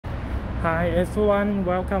Hi everyone,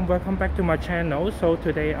 welcome back to my channel. So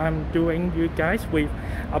today I'm doing you guys with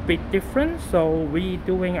a bit different. So we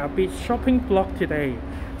doing a bit shopping vlog today.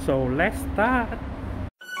 So let's start.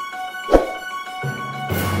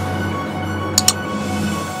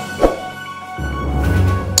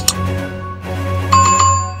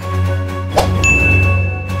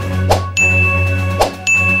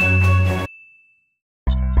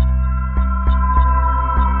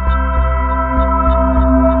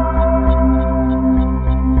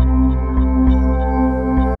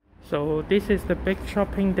 So this is the big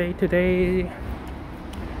shopping day today.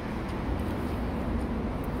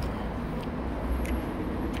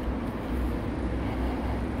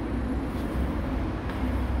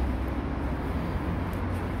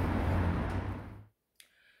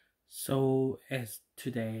 So as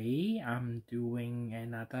today I'm doing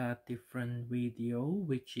another different video,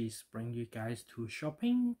 which is bring you guys to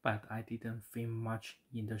shopping, but I didn't film much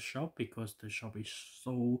in the shop because the shop is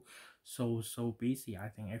so busy. I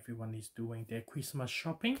think everyone is doing their Christmas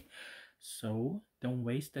shopping, so don't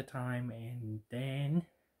waste the time, and then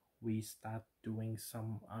we start doing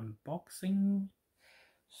some unboxing.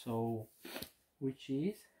 So which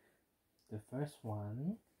is the first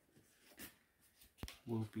one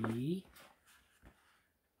will be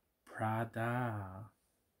Prada.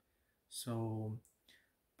 So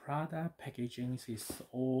Prada packaging is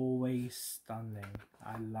always stunning.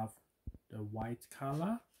 I love the white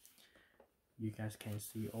color. You guys can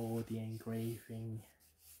see all the engraving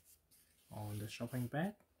on the shopping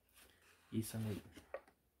bag. Isn't it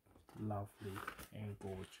lovely and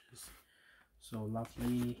gorgeous? So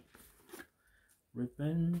lovely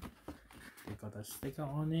ribbon. They got a sticker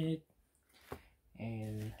on it,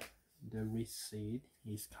 and the receipt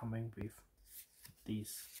is coming with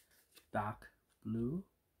this dark blue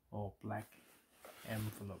or black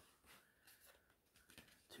envelope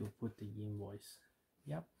to put the invoice.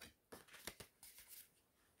 Yep.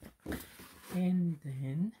 And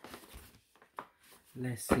then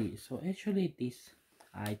let's see. So actually this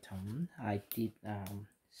item I did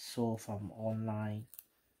saw from online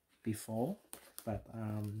before, but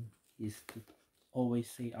it's always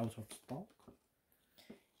say out of stock,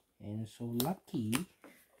 and so lucky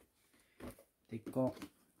they got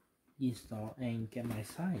in store and get my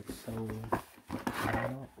size, so why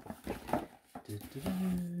not?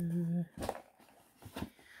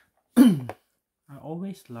 I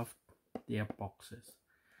always love their boxes.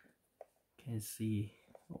 Can see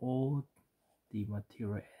all the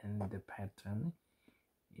material and the pattern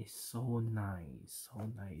is so nice,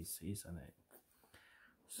 isn't it?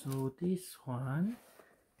 So this one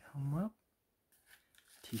come up,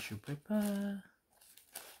 tissue paper,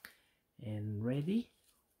 and ready.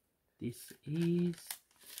 This is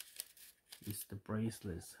the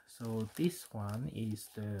bracelets. So this one is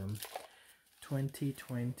the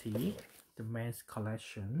 2020, the men's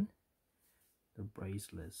collection, the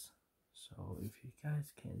bracelets. So if you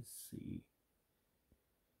guys can see,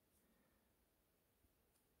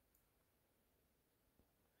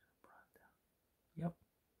 yep,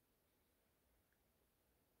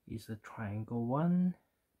 it's a triangle one,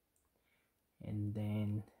 and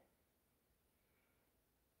then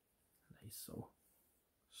like so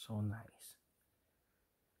nice.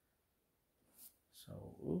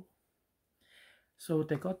 So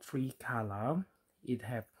they got three color. It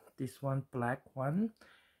have this one black one,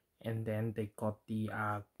 and then they got the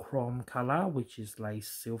chrome color, which is like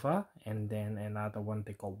silver, and then another one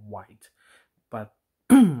they got white, but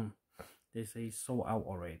they say sold out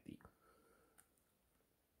already.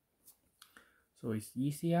 So it's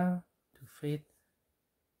easier to fit,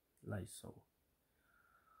 like so.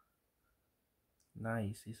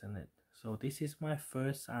 Nice, isn't it? So this is my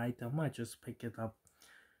first item. I just picked it up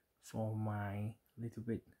for my little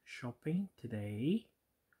bit shopping today,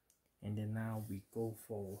 and then now we go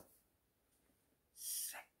for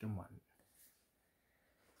second one.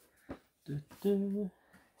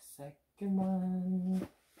 Second one,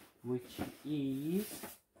 which is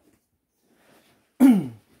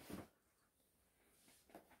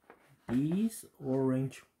these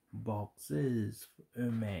orange boxes,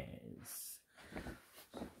 Hermes.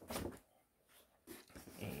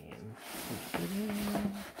 And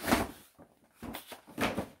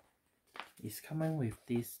it's coming with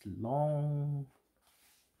this long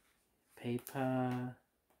paper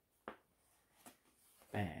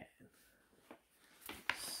bag.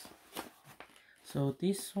 So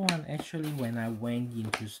this one, actually when I went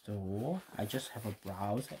into store, I just have a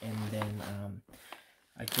browse, and then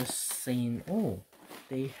I just seen, oh,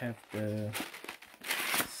 they have the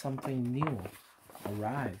something new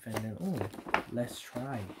arrive, and then oh, let's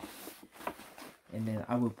try. and then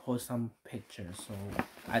I will post some pictures. So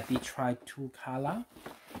I did try 2 color,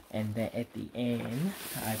 and then at the end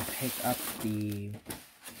I picked up the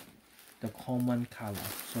common color,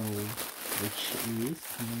 so which is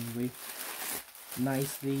coming with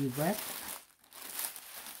nicely wrapped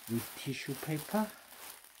with tissue paper,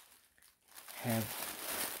 have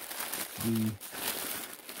the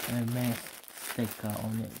Hermes sticker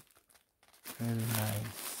on it. Very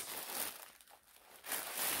nice.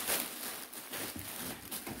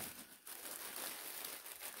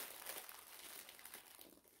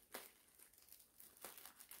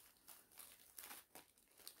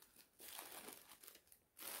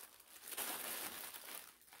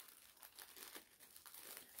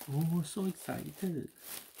 Oh, so excited.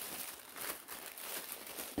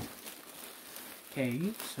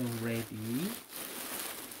 Okay, so ready.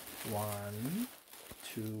 1,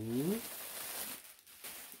 2.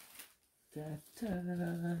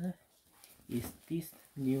 Ta-da! Is this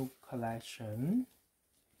new collection?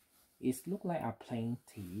 It looks like a plain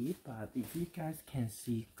tee, but if you guys can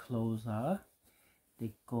see closer,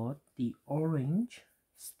 they got the orange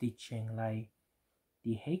stitching like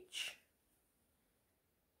the H.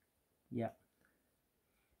 Yeah,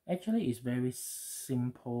 actually it's very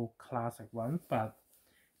simple classic one, but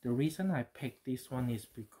the reason I picked this one is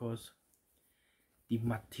because the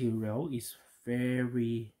material is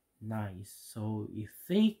very nice, so it's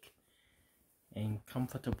thick and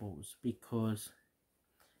comfortable, because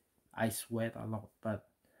I sweat a lot, but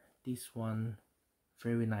this one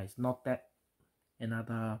very nice. Not that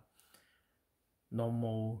another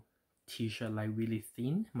normal t-shirt like really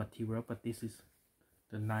thin material, but this is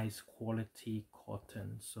the nice quality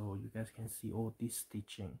cotton, so you guys can see all this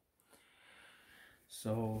stitching.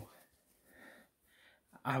 So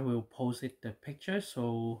I will post it the picture.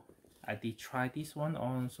 So I did try this one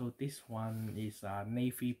on. So this one is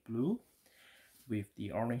navy blue with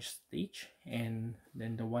the orange stitch, and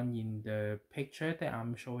then the one in the picture that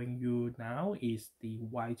I'm showing you now is the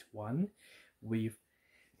white one with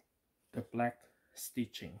the black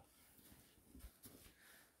stitching.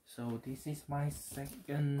 So this is my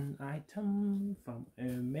second item from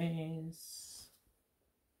Hermes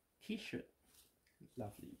t-shirt.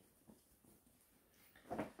 Lovely.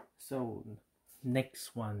 So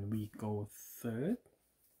next one we go third,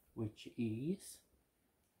 which is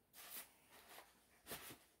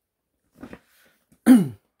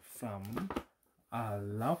from a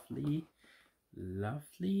lovely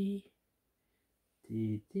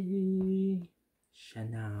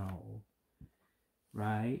Chanel,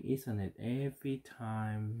 right? Isn't it? Every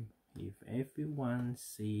time, if everyone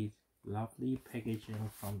sees lovely packaging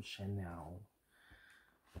from Chanel,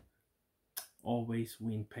 always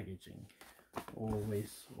win packaging,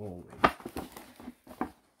 always.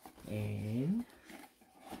 And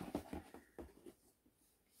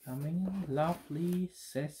coming lovely,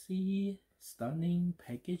 sassy, stunning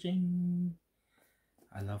packaging.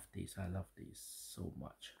 I love this so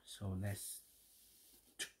much. So let's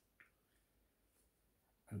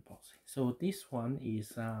unbox it. So this one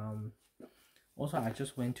is also I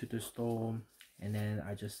just went to the store, and then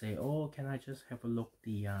I just say, oh, can I just have a look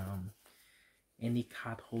the any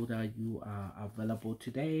card holder you are available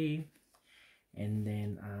today, and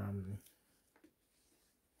then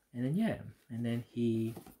yeah, and then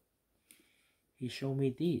he showed me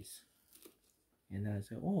this, and I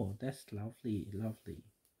said, oh, that's lovely.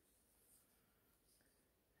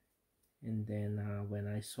 And then when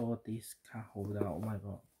I saw this card holder, oh my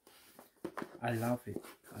god, I love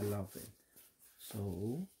it.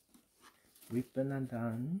 So ribbon and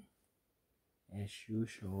done as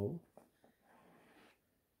usual.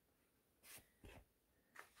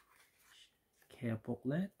 Care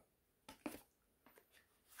booklet,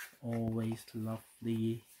 always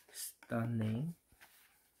lovely, stunning,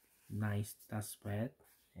 nice dust pad,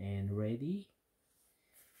 and ready.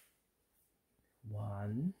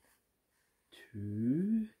 1,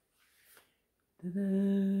 2.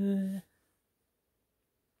 Ta-da!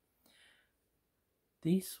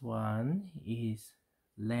 This one is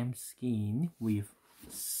lambskin with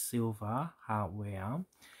silver hardware.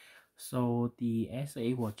 So the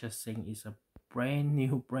SA was just saying is a brand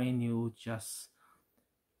new just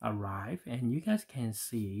arrived, and you guys can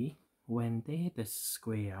see when they the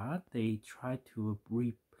square, they try to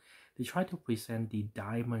present the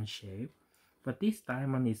diamond shape, but this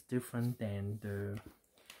diamond is different than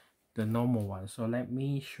the normal one. So let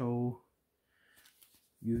me show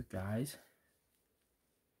you guys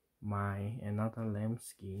my another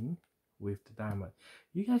lambskin with the diamond.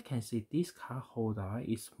 You guys can see this card holder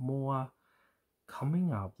is more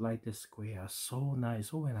coming up like the square, so nice.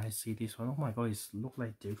 So when I see this one, oh my god, it look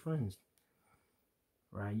like different.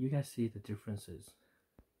 right? You guys see the differences,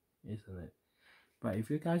 isn't it? But if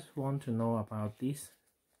you guys want to know about this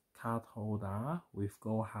card holder with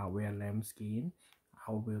gold hardware lambskin,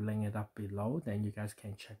 I will link it up below, then you guys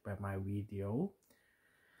can check back my video.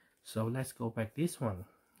 So let's go back this one.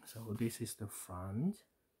 So this is the front,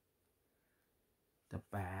 the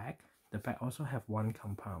back. The back also have one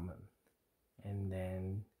compartment, and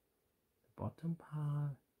then the bottom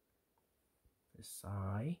part, the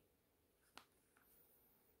side,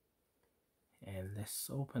 and let's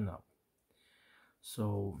open up.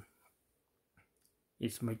 So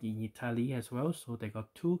it's made in Italy as well, so they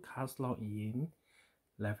got two card slots in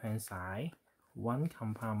left hand side, one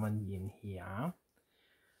compartment in here,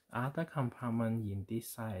 other compartment in this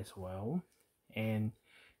side as well, and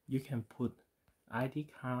you can put ID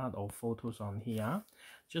card or photos on here.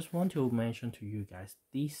 Just want to mention to you guys,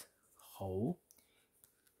 this hole,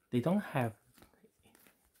 they don't have,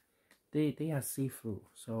 they are see-through.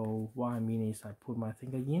 So what I mean is I put my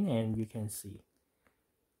finger in and you can see.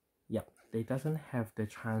 Yep, they doesn't have the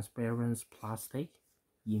transparent plastic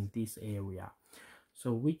in this area.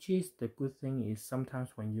 So which is the good thing is sometimes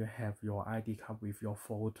when you have your ID card with your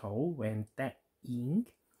photo, when that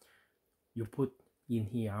ink you put in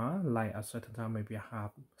here, like a certain time, maybe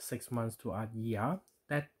half 6 months to a year,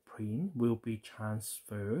 that print will be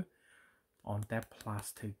transferred on that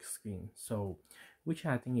plastic screen. So which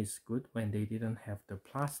I think is good when they didn't have the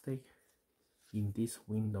plastic in this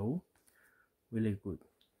window, really good.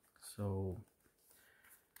 So,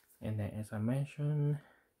 and then as I mentioned,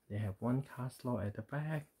 they have one card slot at the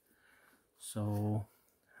back, so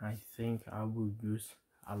I think I will use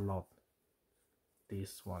a lot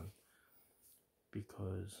this one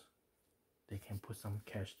because they can put some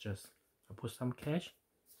cash. Just I put some cash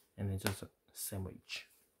and then just a sandwich.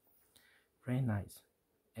 Very nice,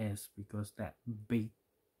 as because that big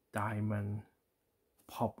diamond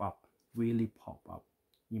pop up, really pop up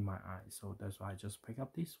in my eye. So that's why I just pick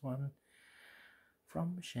up this one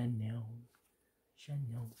from Chanel.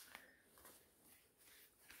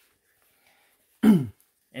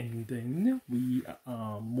 And then we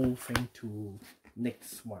are moving to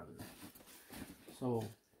next one. So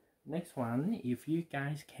next one, if you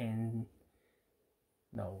guys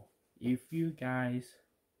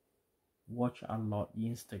watch a lot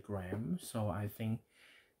Instagram, so I think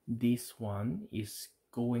this one is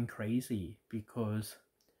going crazy because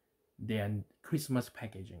they are Christmas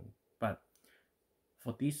packaging. But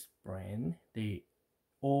for this brand, they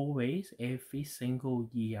always every single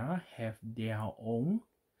year have their own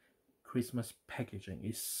Christmas packaging.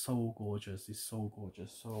 It's so gorgeous, it's so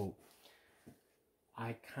gorgeous. So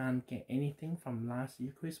I can't get anything from last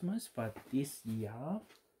year Christmas, but this year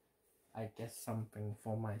I get something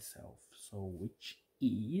for myself. So which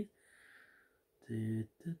is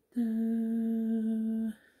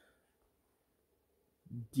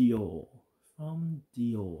Dior, from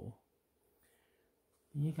Dior.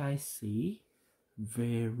 You guys see,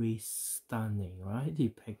 very stunning, right? The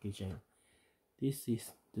packaging. This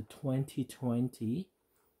is the 2020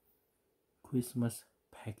 Christmas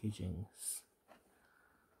packagings.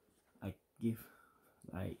 I give,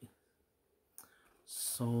 like,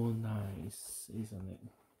 so nice, isn't it?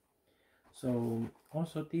 So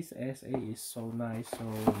also this SA is so nice.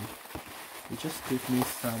 So it just give me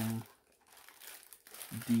some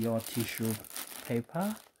Dior tissue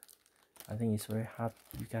paper. I think it's very hard,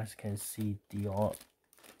 you guys can see Dior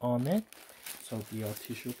on it. So Dior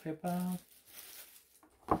tissue paper,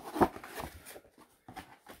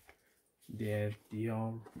 their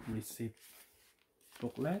Dior receipt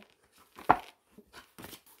booklet,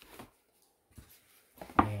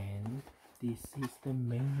 and this is the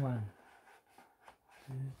main one.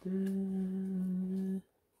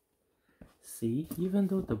 See, even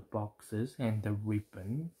though the boxes and the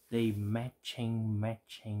ribbon, they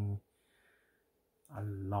matching a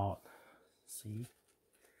lot. See,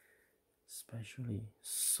 especially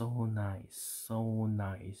so nice, so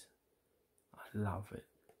nice. I love it.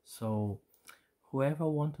 So whoever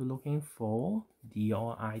want to looking for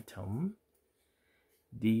Dior item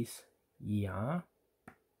this year,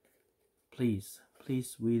 please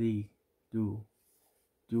really do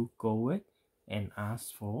go it and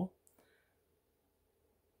ask for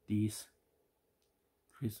this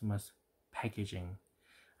Christmas packaging.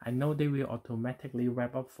 I know they will automatically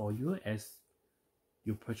wrap up for you as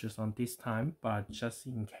you purchase on this time, but just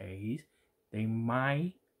in case, they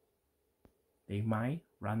might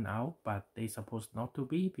run out, but they supposed not to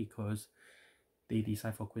be because they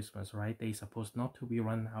decide for Christmas, right? They supposed not to be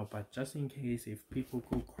run out, but just in case if people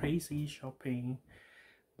go crazy shopping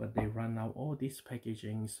but they run out all this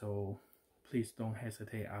packaging, so please don't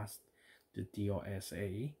hesitate, ask the Dior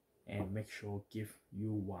SA, and make sure give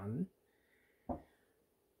you one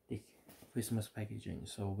the Christmas packaging,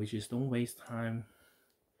 so which is don't waste time.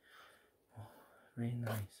 Oh, very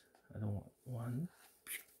nice. I don't want one.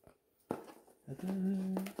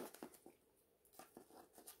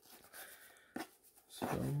 So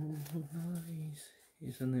nice,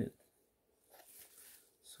 isn't it?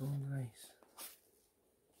 So nice.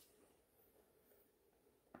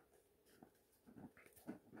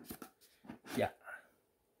 Yeah.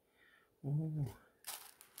 Oh,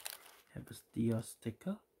 have a Dior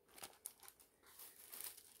sticker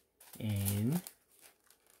and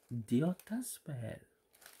Dior touchpad.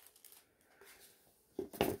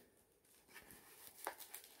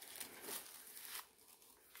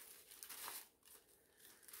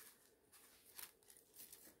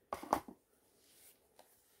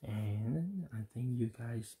 And I think you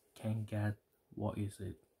guys can get what is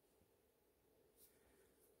it.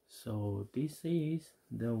 So this is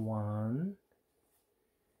the one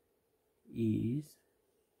is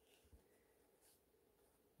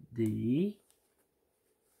the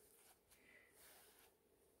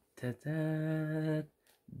the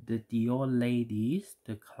Dior Ladies,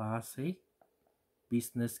 the classic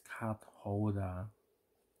business card holder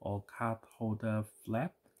or card holder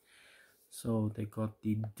flap. So they got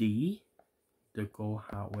the D, the gold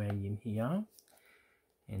hardware in here,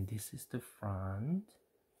 and this is the front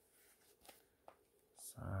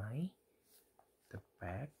side, the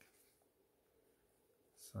back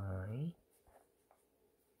side,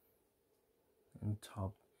 and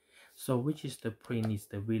top. So which is the print is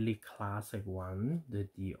the really classic one, the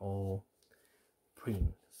Dior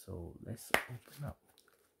print. So let's open up.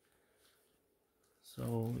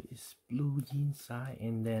 So it's blue inside,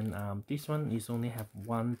 and then this one is only have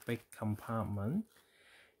one big compartment,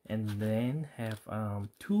 and then have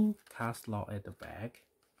two card slot at the back,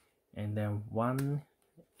 and then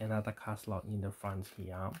another card slot in the front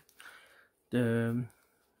here. The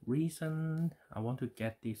reason I want to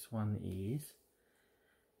get this one is,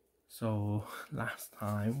 so last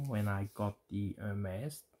time when I got the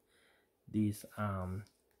Hermes, this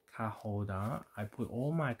card holder, I put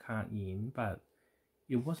all my card in, but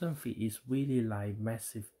it wasn't fit. It's really like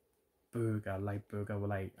massive burger,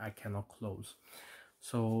 like I cannot close.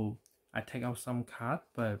 So I take out some card,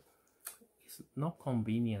 but it's not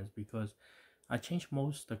convenient because I changed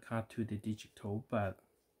most the card to the digital, but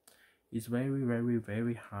it's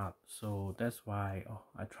very hard. So that's why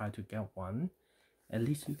I try to get one. At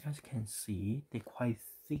least you guys can see they're quite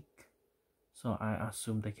thick, so I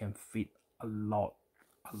assume they can fit a lot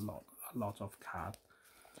of card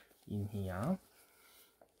in here.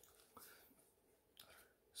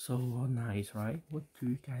 So nice, right? What do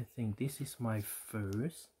you guys think? This is my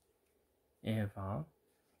first ever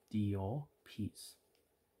Dior piece,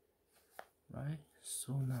 right?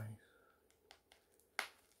 So nice,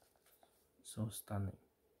 so stunning.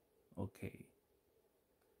 Okay,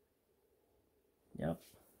 yep.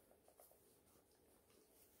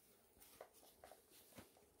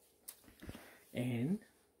 And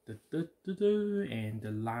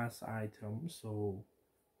the last item, so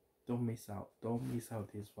don't miss out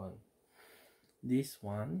this one. This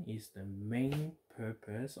one is the main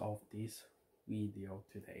purpose of this video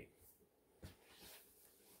today.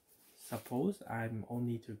 Suppose I'm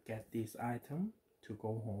only to get this item to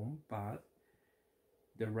go home, but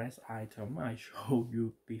the rest item I showed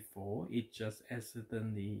you before, it just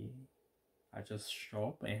accidentally I just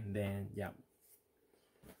shop, and then yeah.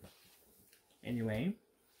 Anyway,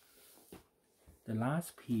 the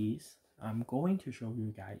last piece I'm going to show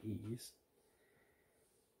you guys is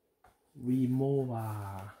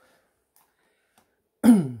Rimowa.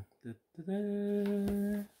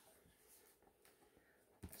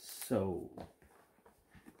 So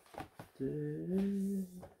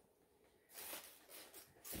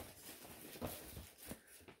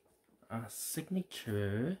a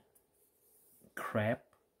signature crab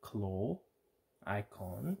claw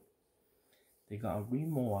icon. They got a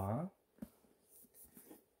Rimowa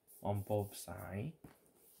on both sides,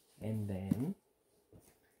 and then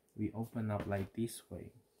we open up like this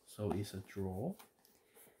way, so it's a drawer.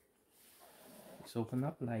 It's open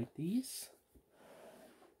up like this,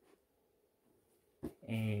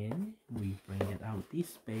 and we bring it out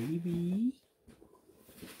this baby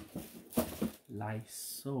like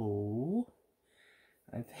so.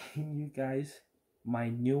 I think you guys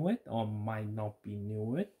might knew it or might not be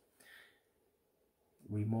knew it.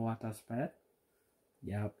 Rimowa touchpad.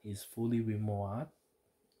 Yep, it's fully Rimowa.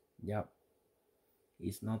 Yep,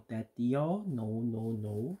 it's not that Dior.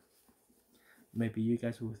 No. Maybe you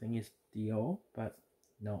guys will think it's Dior, but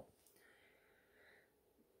no.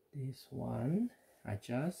 This one I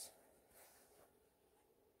just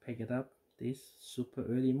pick it up this super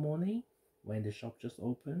early morning when the shop just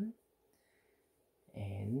opened,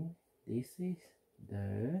 and this is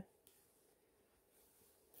the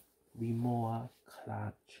Rimowa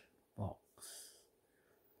clutch box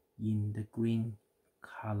in the green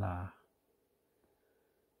color.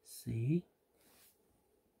 See,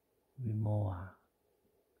 Rimowa,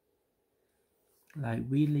 like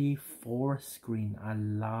really forest screen. I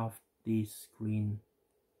love this screen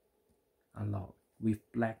a lot, with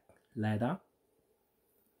black leather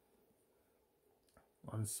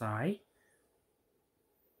on side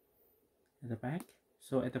at the back.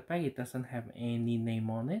 So at the back it doesn't have any name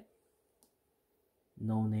on it,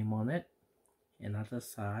 no name on it. Another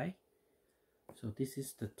side, so this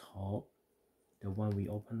is the top, the one we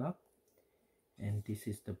open up, and this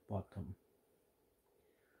is the bottom.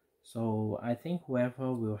 So I think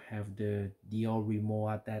whoever will have the Dior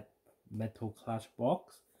Rimowa, that metal clutch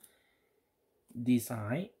box,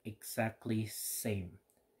 design exactly same.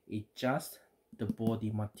 It just the body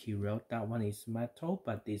material, that one is metal,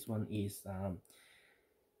 but this one is I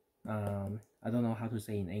don't know how to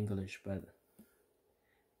say in English, but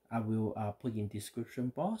I will put in description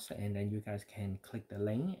box, and then you guys can click the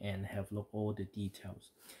link and have look all the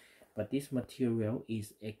details. But this material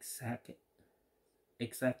is exactly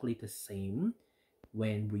the same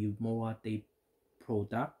when Rimowa they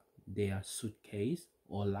product their suitcase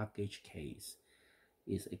or luggage case.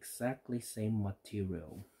 Is exactly same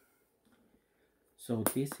material. So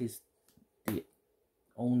this is the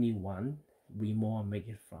only one Rimowa make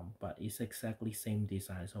it from, but it's exactly same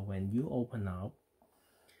design. So when you open up,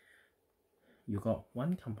 you got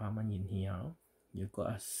one compartment in here, you got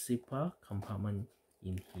a zipper compartment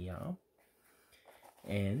in here,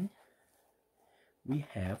 and we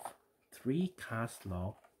have 3 cast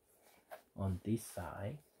lock on this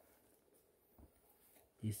side,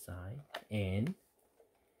 and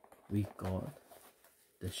we got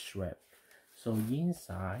the strap. So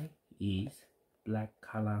inside is black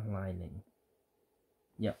color lining.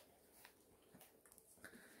 Yep.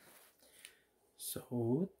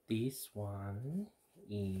 So this one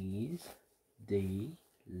is the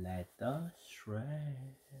leather strap.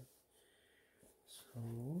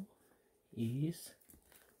 So is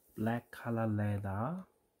black color leather.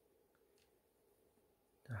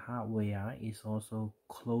 The hardware is also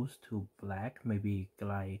close to black, maybe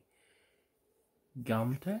like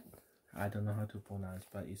gummed. I don't know how to pronounce,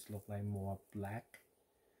 but it looks like more black.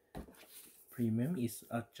 Premium is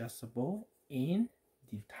adjustable and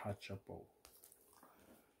detachable.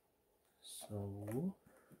 So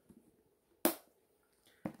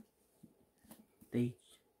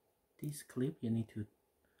this clip you need to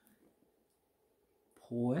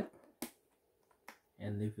pull it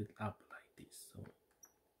and lift it up like this. So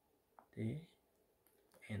there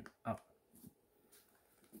and up.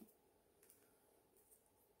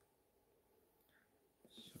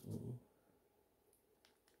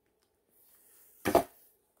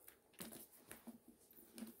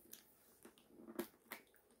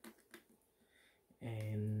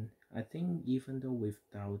 And I think even though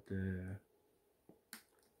without the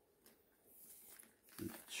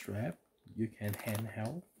strap, you can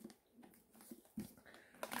handheld.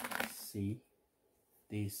 See,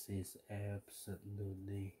 this is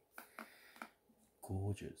absolutely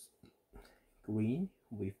gorgeous. Green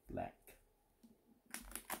with black.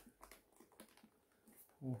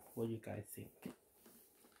 Oh, what do you guys think?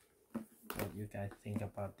 What do you guys think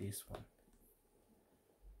about this one?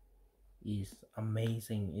 Is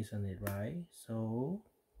amazing, isn't it, right? So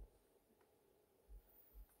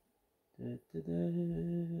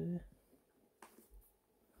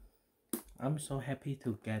I'm so happy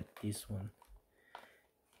to get this one,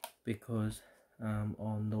 because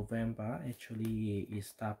on November actually it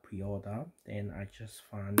start pre-order. Then I just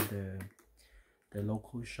found the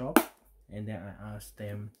local shop, and then I asked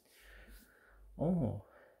them, oh,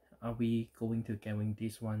 are we going to getting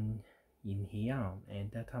this one in here?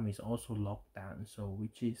 And that time is also locked down, so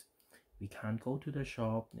which is we can't go to the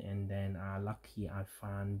shop. And then lucky I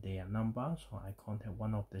found their number, so I contact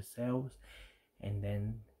one of the sales, and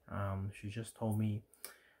then she just told me,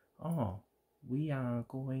 oh, we are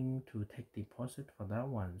going to take deposit for that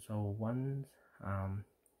one, so once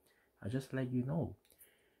I just let you know.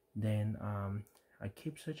 Then I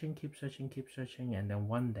keep searching, and then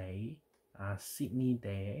one day Sydney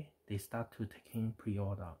there, they start to taking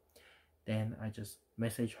pre-order. Then I just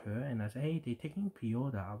message her and I say, hey, they taking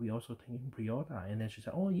pre-order, are we also taking pre-order? And then she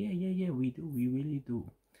said, oh yeah, we do, we really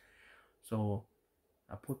do. So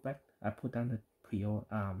I put down the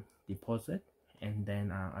deposit, and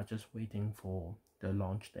then I'm just waiting for the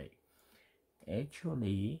launch date.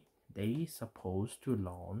 Actually, they supposed to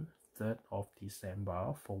launch 3rd of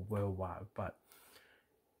December for worldwide, but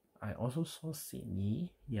I also saw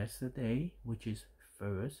Sydney yesterday, which is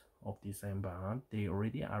 1st of December. They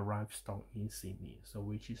already arrived stock in Sydney, so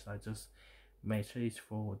which is I just message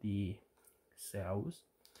for the sales,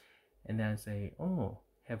 and then I say, oh,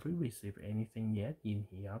 have we received anything yet in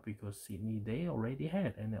here, because Sydney they already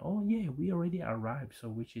had, and then, oh yeah, we already arrived, so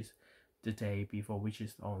which is the day before, which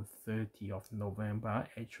is on 30th of November.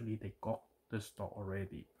 Actually they got the stock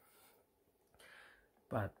already,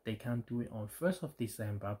 but they can't do it on 1st of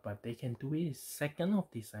December, but they can do it 2nd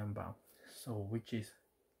of December. So which is,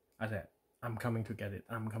 I said, I'm coming to get it,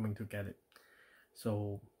 I'm coming to get it.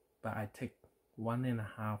 So but I take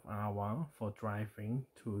 1.5 hours for driving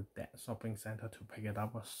to that shopping center to pick it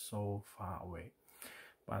up. Was so far away,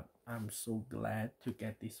 but I'm so glad to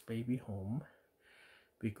get this baby home,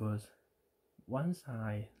 because once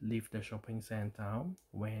I leave the shopping center,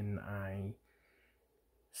 when I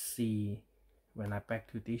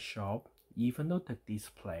back to this shop, even though the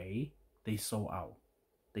display they sold out,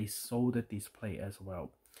 they sold the display as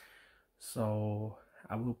well. So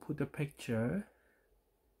I will put the picture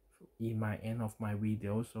in my end of my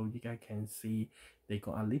video, so you guys can see they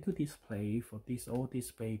got a little display for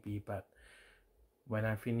this baby. But when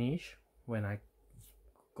I finish, when I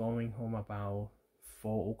going home about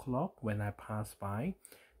 4 o'clock, when I pass by,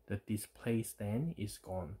 the display stand is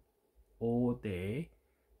gone. All day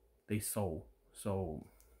they sold, so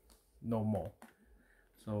no more.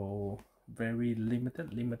 So very limited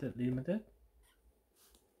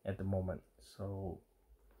at the moment. So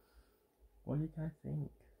what do you guys think?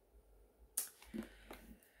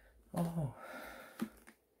 Oh,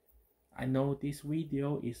 I know this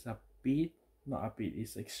video is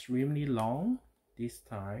it's extremely long this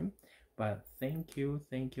time, but thank you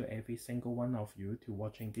every single one of you to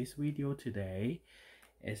watching this video today.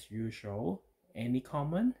 As usual, any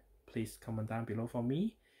comment, please comment down below for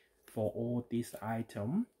me for all these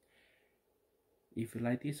items. If you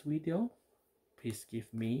like this video, please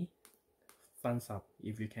give me thumbs up.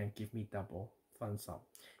 If you can, give me double thumbs up,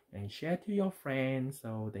 and share to your friends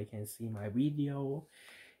so they can see my video.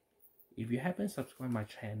 If you haven't subscribed my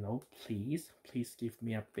channel, please give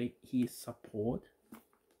me a big hit support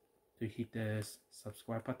to hit the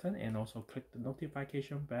subscribe button, and also click the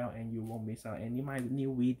notification bell, and you won't miss out any of my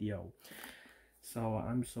new video. So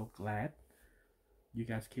I'm so glad you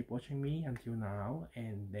guys keep watching me until now,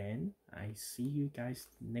 and then I see you guys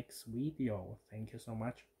next video. Thank you so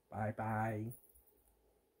much. Bye bye.